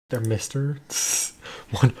They're Mister.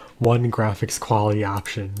 one graphics quality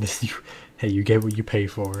option. Hey, you get what you pay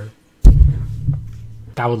for.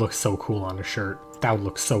 That would look so cool on a shirt. That would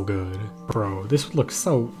look so good. Bro, this would look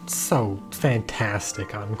so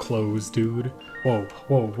fantastic on clothes, dude. Whoa.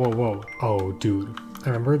 Oh, dude. I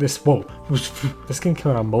remember this, this game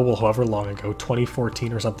came out on mobile however long ago,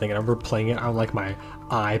 2014 or something, and I remember playing it on like my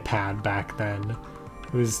iPad back then.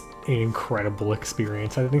 It was an incredible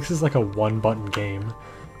experience. I think this is like a one button game.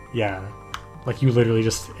 Yeah, like you literally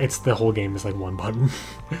just, the whole game is like one button.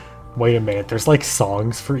 Wait a minute, there's like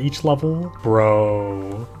songs for each level?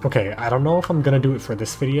 Bro. Okay, I don't know if I'm gonna do it for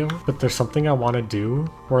this video, but there's something I want to do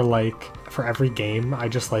where like for every game I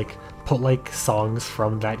just like put like songs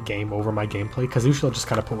from that game over my gameplay, because usually I'll just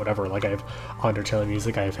kind of put whatever. Like I have Undertale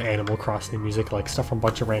music, I have Animal Crossing music, like stuff from a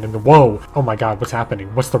bunch of random. Whoa! Oh my god, what's happening?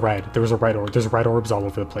 What's the red? There was a red orb. There's red orbs all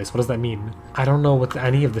over the place. What does that mean? I don't know what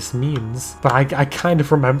any of this means, but I kind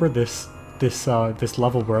of remember this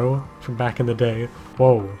level, bro, from back in the day.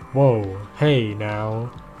 Whoa, hey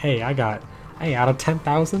now. Hey, out of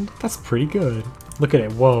 10,000? That's pretty good. Look at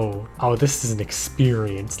it, whoa. Oh, this is an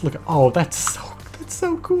experience. Look at, oh, that's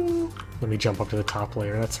so cool. Let me jump up to the top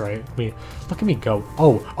layer, that's right. Look at me go.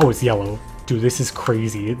 Oh, it's yellow. Dude, this is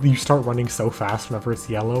crazy. You start running so fast whenever it's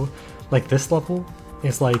yellow. Like this level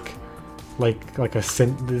is like a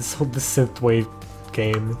synth, this synthwave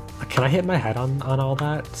game. Can I hit my head on all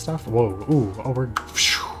that stuff? Whoa, ooh, oh, we're,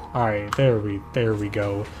 all right, there we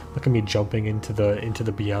go. Look at me jumping into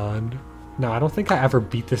the beyond. No, I don't think I ever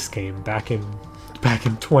beat this game back in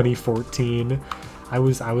 2014. I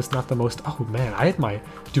was not the most, oh man, I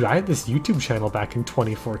had this YouTube channel back in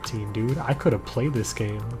 2014, dude. I could have played this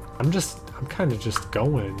game. I'm kind of just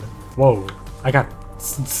going. Whoa, I got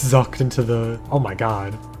sucked into the, oh my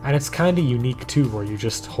god. And it's kind of unique too, where you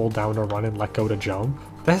just hold down to run and let go to jump.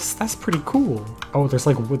 That's pretty cool. Oh, there's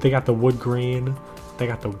like, they got the wood green. They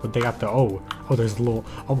got the, oh, there's a little,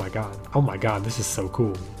 oh my god, this is so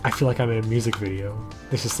cool. I feel like I'm in a music video.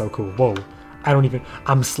 This is so cool. Whoa,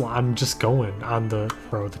 I'm just going on the,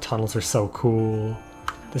 bro, the tunnels are so cool.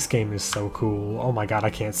 This game is so cool. Oh my god, I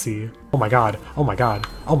can't see. Oh my god,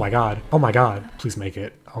 please make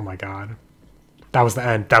it. Oh my god. That was the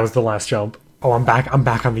end. That was the last jump. Oh, I'm back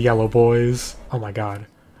on the yellow, boys. Oh my god.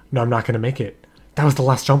 No, I'm not gonna make it. That was the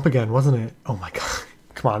last jump again, wasn't it? Oh my god.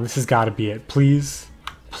 Come on, this has gotta be it. Please.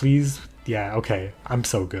 Yeah, okay. I'm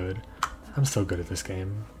so good. I'm so good at this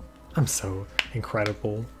game. I'm so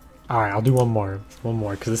incredible. Alright, I'll do one more,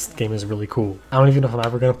 because this game is really cool. I don't even know if I'm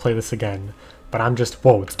ever gonna play this again, but I'm just,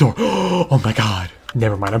 whoa, it's door. Oh my god.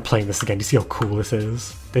 Never mind, I'm playing this again. Do you see how cool this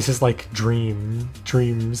is? This is like dreaming.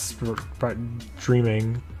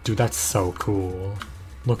 Dude, that's so cool.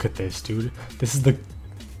 Look at this, dude. This is the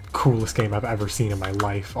coolest game I've ever seen in my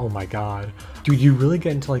life. Oh my god. Dude, you really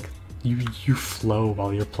get into like, you flow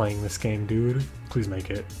while you're playing this game, dude. Please make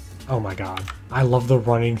it. Oh my god. I love the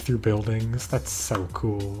running through buildings. That's so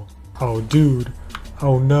cool. Oh, dude.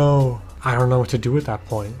 Oh no. I don't know what to do at that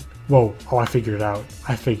point. Whoa. Oh, I figured it out.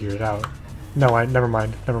 No, never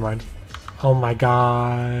mind. Oh my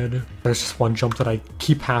god. There's just one jump that I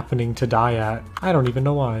keep happening to die at. I don't even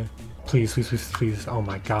know why. Please. Oh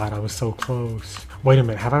my god, I was so close. Wait a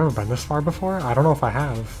minute, have I ever been this far before? I don't know if I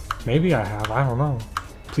have. Maybe I have, I don't know.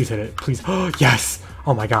 Please hit it, please. Oh, yes!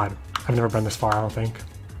 Oh my god. I've never been this far, I don't think.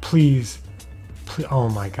 Please. Oh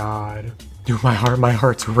my god. Dude, my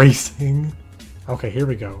heart's racing. Okay, here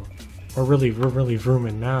we go. We're really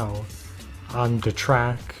vrooming now. On the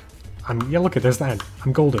track. Yeah, look at, there's the end.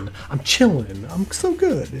 I'm golden. I'm chilling. I'm so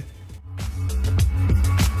good.